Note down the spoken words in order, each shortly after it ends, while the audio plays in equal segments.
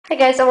Hi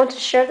guys, I want to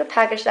share the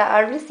package that I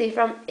received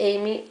from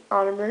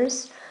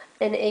aottmers,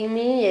 and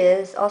Amy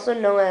is also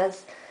known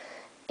as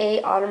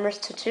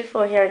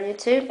aottmers224 here on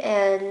YouTube,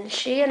 and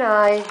she and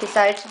I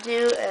decided to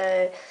do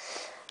a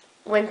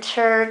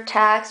winter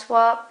tag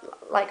swap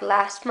like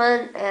last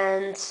month,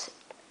 and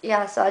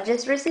yeah, so I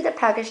just received the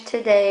package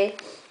today.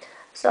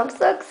 So I'm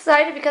so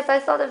excited because I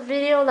saw the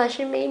video that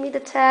she made me the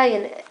tag,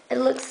 and it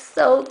looks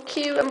so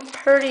cute and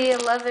pretty. I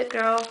love it,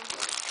 girl.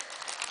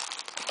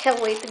 Can't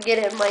wait to get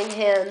it in my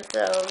hand.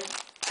 So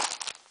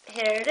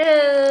here it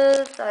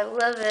is. I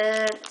love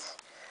it.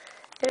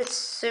 It's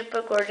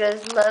super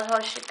gorgeous. Love how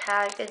she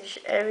packaged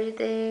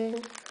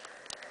everything.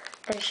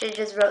 And she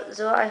just wrote,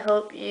 "Zoe, I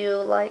hope you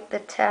like the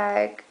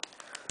tag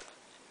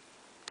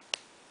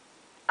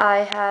I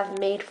have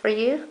made for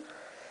you."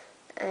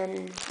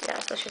 And yeah,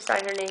 so she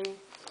signed her name.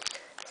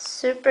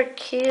 Super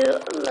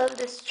cute. Love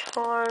this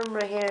charm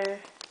right here.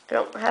 I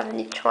don't have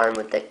any charm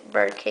with the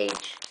bird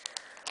cage.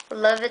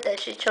 Love it that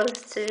she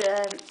chose to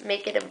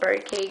make it a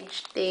bird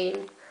cage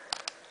theme.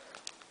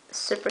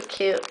 Super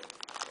cute.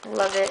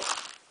 Love it.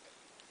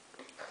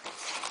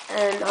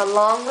 And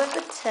along with the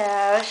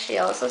tag, she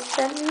also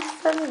sent me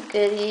some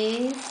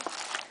goodies.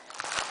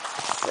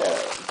 So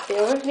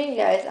bear with me,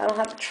 guys. I don't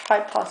have a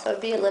tripod, so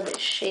it'll be a little bit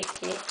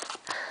shaky.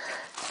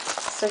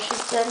 So she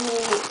sent me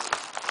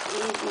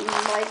these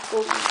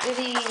Michael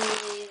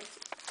goodies.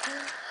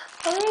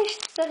 Oh, she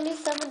sent me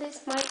some of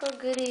these Michael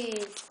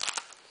goodies.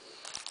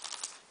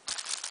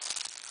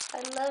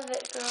 I love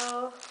it,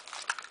 girl.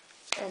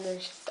 And then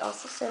she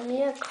also sent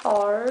me a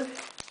card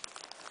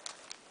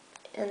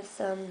and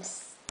some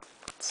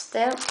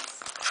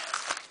stamps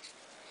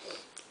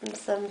and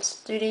some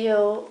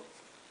Studio,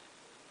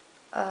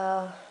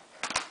 I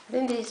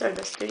think these are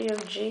the Studio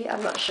G,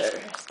 I'm not sure,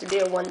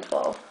 Studio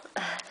 112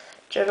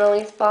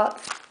 journaling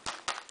spots.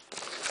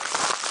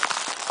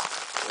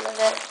 Love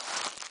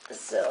it.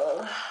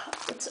 So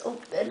let's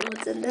open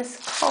what's in this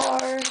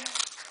card.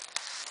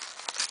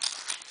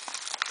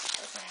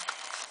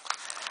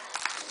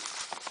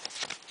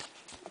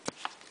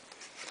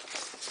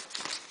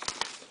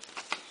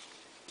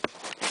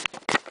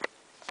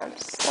 I'm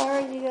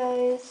sorry, you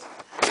guys.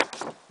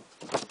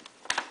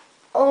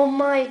 Oh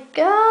my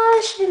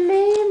gosh, she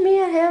made me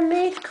a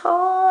handmade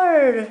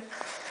card.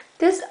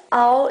 This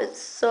owl is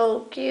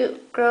so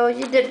cute. Girl,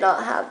 you did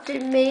not have to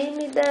make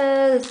me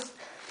this.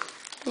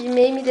 You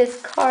made me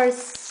this card.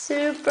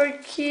 Super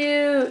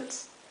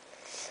cute.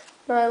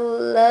 I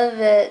love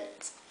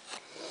it.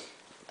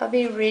 I'll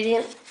be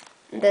reading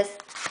this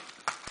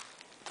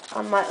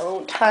on my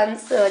own time,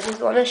 so I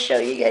just want to show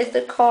you guys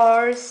the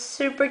card.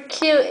 Super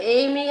cute,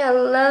 Amy. I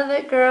love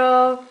it,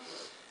 girl.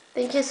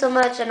 Thank you so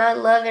much, and I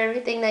love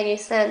everything that you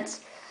sent.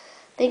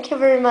 Thank you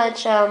very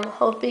much. I'm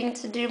hoping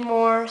to do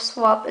more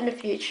swap in the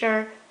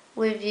future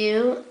with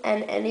you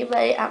and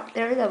anybody out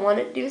there that want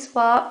to do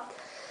swap.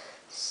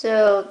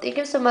 So thank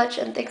you so much,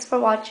 and thanks for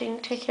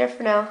watching. Take care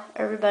for now,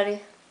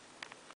 everybody.